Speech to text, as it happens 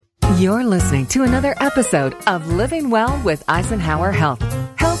You're listening to another episode of Living Well with Eisenhower Health.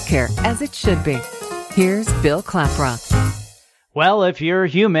 Healthcare as it should be. Here's Bill Klaproth. Well, if you're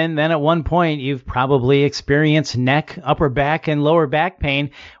human, then at one point you've probably experienced neck, upper back, and lower back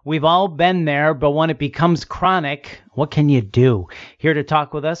pain. We've all been there, but when it becomes chronic, what can you do? Here to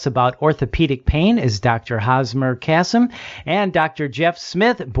talk with us about orthopedic pain is Dr. Hosmer Kassem and Dr. Jeff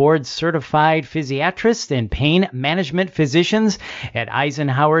Smith, board-certified physiatrist and pain management physicians at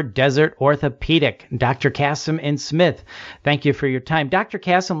Eisenhower Desert Orthopedic. Dr. Kassem and Smith, thank you for your time. Dr.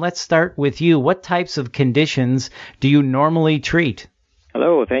 Kassem, let's start with you. What types of conditions do you normally treat?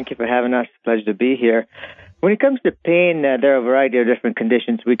 Hello, thank you for having us. Pleasure to be here. When it comes to pain, there are a variety of different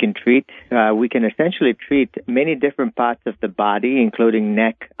conditions we can treat. We can essentially treat many different parts of the body, including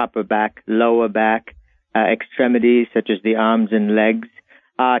neck, upper back, lower back, extremities such as the arms and legs.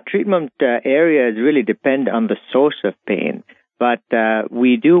 Treatment areas really depend on the source of pain, but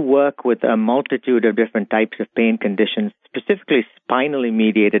we do work with a multitude of different types of pain conditions, specifically spinally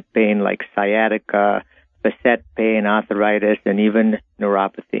mediated pain like sciatica, facet pain, arthritis, and even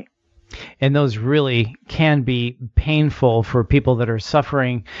neuropathy. And those really can be painful for people that are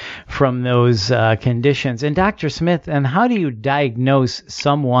suffering from those conditions. And Dr. Smith, and how do you diagnose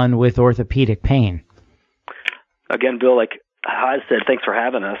someone with orthopedic pain? Again, Bill, like Haas said, thanks for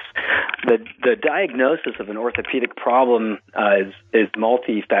having us. The diagnosis of an orthopedic problem is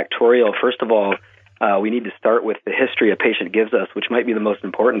multifactorial. First of all, we need to start with the history a patient gives us, which might be the most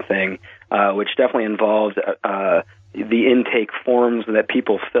important thing, which definitely involves the intake forms that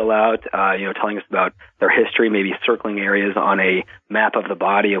people fill out, telling us about their history, maybe circling areas on a map of the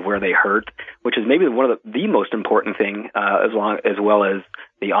body of where they hurt, which is maybe one of the most important thing, as well as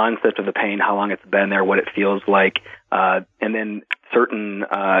the onset of the pain, how long it's been there, what it feels like, and then certain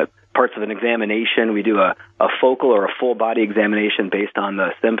parts of an examination. We do a focal or a full body examination based on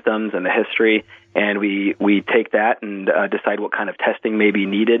the symptoms and the history, and we take that and decide what kind of testing may be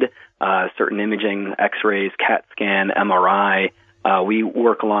needed, certain imaging, x-rays, CAT scan, MRI. We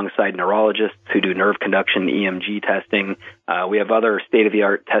work alongside neurologists who do nerve conduction, EMG testing. We have other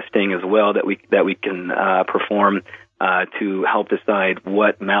state-of-the-art testing as well that we can perform to help decide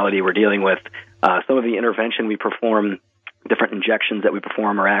what malady we're dealing with. Some of the intervention we perform, different injections that we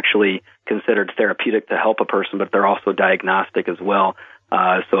perform, are actually considered therapeutic to help a person, but they're also diagnostic as well.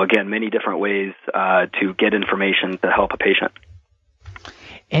 So again, many different ways to get information to help a patient.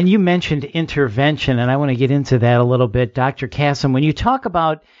 And you mentioned intervention, and I want to get into that a little bit. Dr. Kassem, when you talk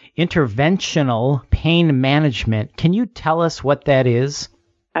about interventional pain management, can you tell us what that is?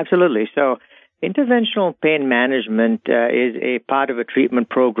 Absolutely. So interventional pain management is a part of a treatment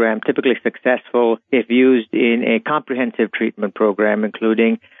program, typically successful if used in a comprehensive treatment program,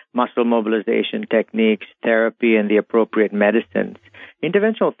 including muscle mobilization techniques, therapy, and the appropriate medicines.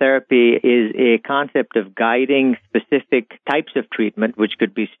 Interventional therapy is a concept of guiding specific types of treatment, which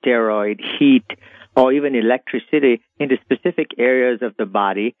could be steroid, heat, or even electricity, into specific areas of the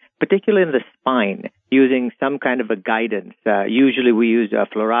body, particularly in the spine, using some kind of a guidance. Usually we use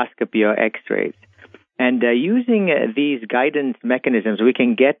fluoroscopy or x-rays. And using these guidance mechanisms, we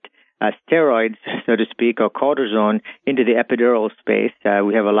can get steroids, so to speak, or cortisone into the epidural space.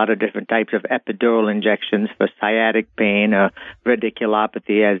 We have a lot of different types of epidural injections for sciatic pain,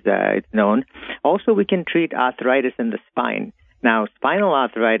 radiculopathy as it's known. Also, we can treat arthritis in the spine. Now, spinal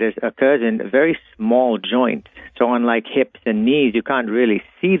arthritis occurs in very small joints. So unlike hips and knees, you can't really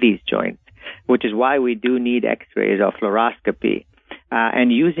see these joints, which is why we do need x-rays or fluoroscopy.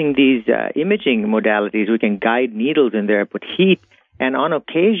 And using these imaging modalities, we can guide needles in there, put heat, and on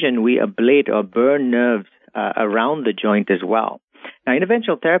occasion, we ablate or burn nerves around the joint as well. Now,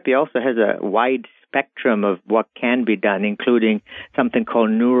 interventional therapy also has a wide spectrum of what can be done, including something called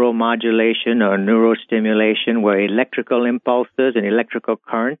neuromodulation or neurostimulation, where electrical impulses and electrical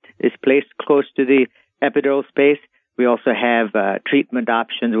current is placed close to the epidural space. We also have treatment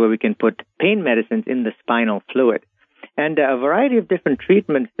options where we can put pain medicines in the spinal fluid. And a variety of different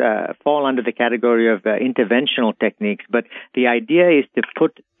treatments fall under the category of interventional techniques, but the idea is to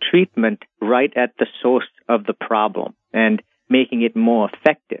put treatment right at the source of the problem and making it more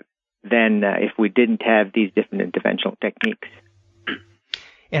effective than if we didn't have these different interventional techniques.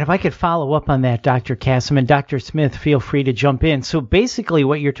 And if I could follow up on that, Dr. Kassem, and Dr. Smith, feel free to jump in. So basically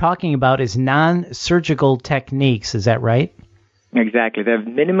what you're talking about is non-surgical techniques, is that right? Exactly. They're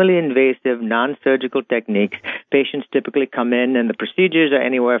minimally invasive, non-surgical techniques. Patients typically come in, and the procedures are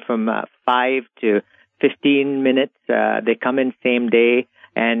anywhere from 5 to 15 minutes. They come in same day,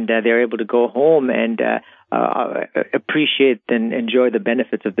 and they're able to go home and appreciate and enjoy the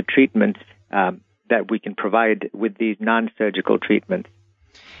benefits of the treatments that we can provide with these non-surgical treatments.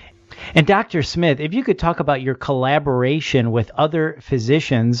 And Dr. Smith, if you could talk about your collaboration with other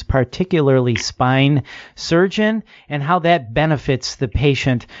physicians, particularly spine surgeon, and how that benefits the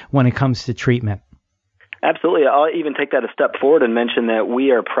patient when it comes to treatment. Absolutely. I'll even take that a step forward and mention that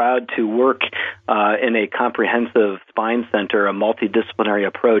we are proud to work in a comprehensive spine center. A multidisciplinary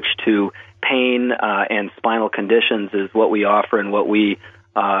approach to pain and spinal conditions is what we offer and what we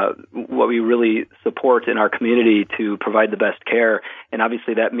really support in our community to provide the best care. And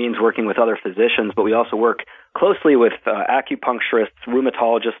obviously that means working with other physicians, but we also work closely with acupuncturists,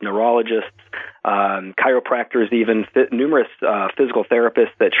 rheumatologists, neurologists, chiropractors, even numerous physical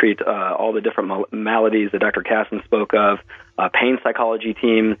therapists that treat all the different maladies that Dr. Casson spoke of. Pain psychology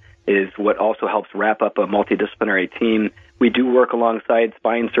team is what also helps wrap up a multidisciplinary team. We do work alongside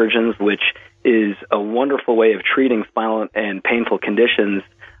spine surgeons, which is a wonderful way of treating spinal and painful conditions.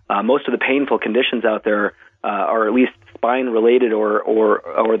 Most of the painful conditions out there are at least spine-related,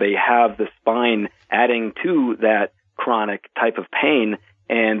 or they have the spine adding to that chronic type of pain,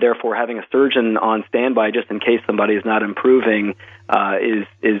 and therefore having a surgeon on standby just in case somebody is not improving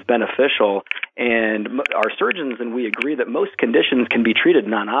is beneficial. And our surgeons and we agree that most conditions can be treated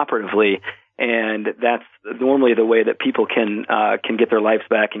non-operatively, and that's normally the way that people can get their lives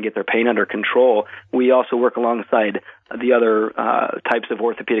back and get their pain under control. We also work alongside the other types of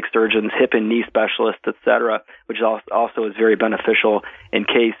orthopedic surgeons, hip and knee specialists, etc., which also is very beneficial in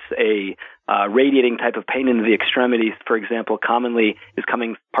case a radiating type of pain into the extremities, for example, commonly is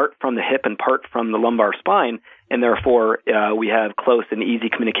coming part from the hip and part from the lumbar spine, and therefore we have close and easy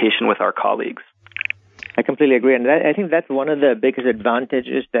communication with our colleagues. I completely agree. And I think that's one of the biggest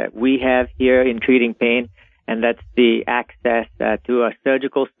advantages that we have here in treating pain, and that's the access to a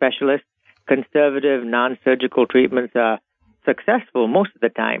surgical specialist. Conservative, non-surgical treatments are successful most of the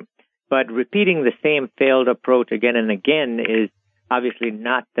time, but repeating the same failed approach again and again is obviously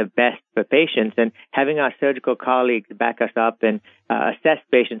not the best for patients. And having our surgical colleagues back us up and assess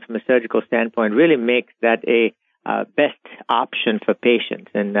patients from a surgical standpoint really makes that a best option for patients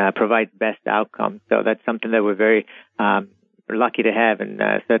and provides best outcomes. So that's something that we're very lucky to have, and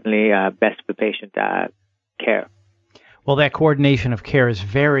certainly best for patient care. Well, that coordination of care is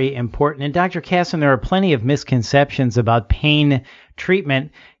very important. And Dr. Casson, there are plenty of misconceptions about pain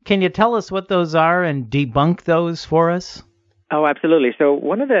treatment. Can you tell us what those are and debunk those for us? Oh, absolutely. So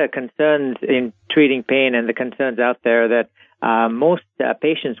one of the concerns in treating pain, and the concerns out there, that most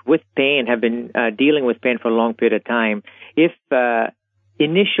patients with pain have been dealing with pain for a long period of time. If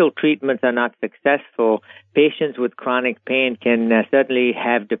initial treatments are not successful, patients with chronic pain can certainly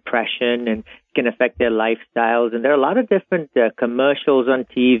have depression and can affect their lifestyles. And there are a lot of different commercials on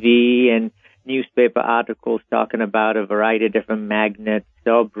TV and newspaper articles talking about a variety of different magnets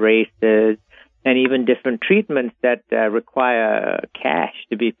or braces and even different treatments that require cash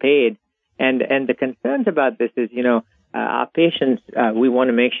to be paid. And the concerns about this is, our patients, we want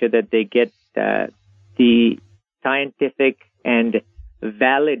to make sure that they get the scientific and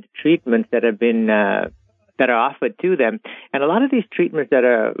valid treatments that have been that are offered to them. And a lot of these treatments that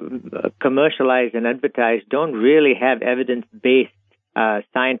are commercialized and advertised don't really have evidence-based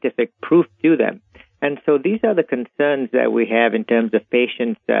scientific proof to them. And so these are the concerns that we have in terms of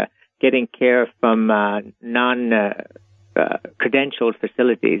patients getting care from non-credentialed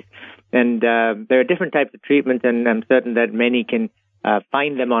facilities. And there are different types of treatments, and I'm certain that many can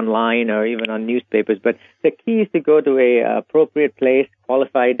find them online or even on newspapers. But the key is to go to a appropriate place,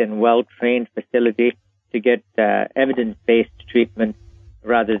 qualified and well-trained facility to get evidence-based treatment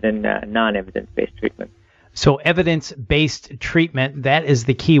rather than non-evidence-based treatment. So evidence-based treatment, that is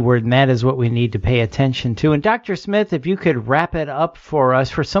the key word, and that is what we need to pay attention to. And Dr. Smith, if you could wrap it up for us,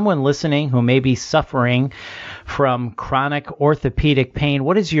 for someone listening who may be suffering from chronic orthopedic pain,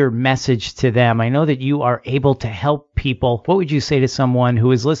 what is your message to them? I know that you are able to help people. What would you say to someone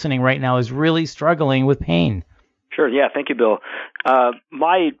who is listening right now is really struggling with pain? Sure. Yeah. Thank you, Bill.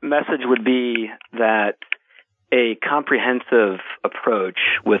 My message would be that a comprehensive approach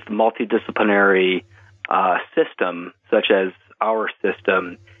with multidisciplinary system, such as our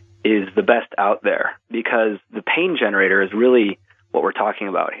system, is the best out there, because the pain generator is really what we're talking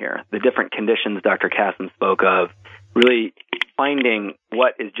about here. The different conditions Dr. Casson spoke of, really finding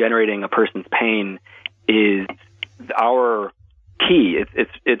what is generating a person's pain is our key.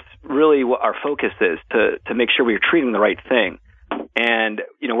 It's really what our focus is, to make sure we're treating the right thing. And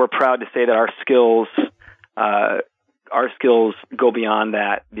we're proud to say that our skills go beyond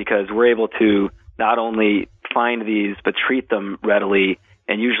that, because we're able to not only find these, but treat them readily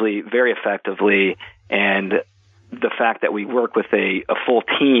and usually very effectively. And the fact that we work with a full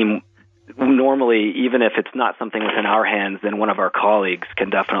team normally, even if it's not something within our hands, then one of our colleagues can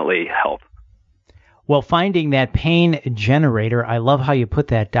definitely help. Well, finding that pain generator, I love how you put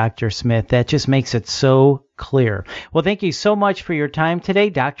that, Dr. Smith. That just makes it so clear. Well, thank you so much for your time today,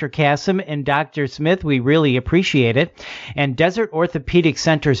 Dr. Kassem and Dr. Smith. We really appreciate it. And Desert Orthopedic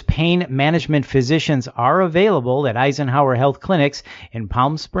Center's pain management physicians are available at Eisenhower Health Clinics in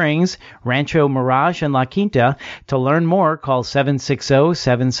Palm Springs, Rancho Mirage, and La Quinta. To learn more, call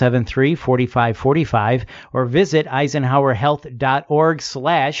 760-773-4545 or visit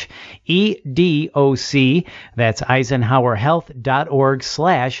eisenhowerhealth.org/EDOC. That's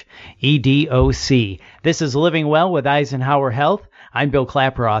eisenhowerhealth.org/EDOC. This is Living Well with Eisenhower Health. I'm Bill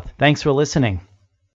Klaproth. Thanks for listening.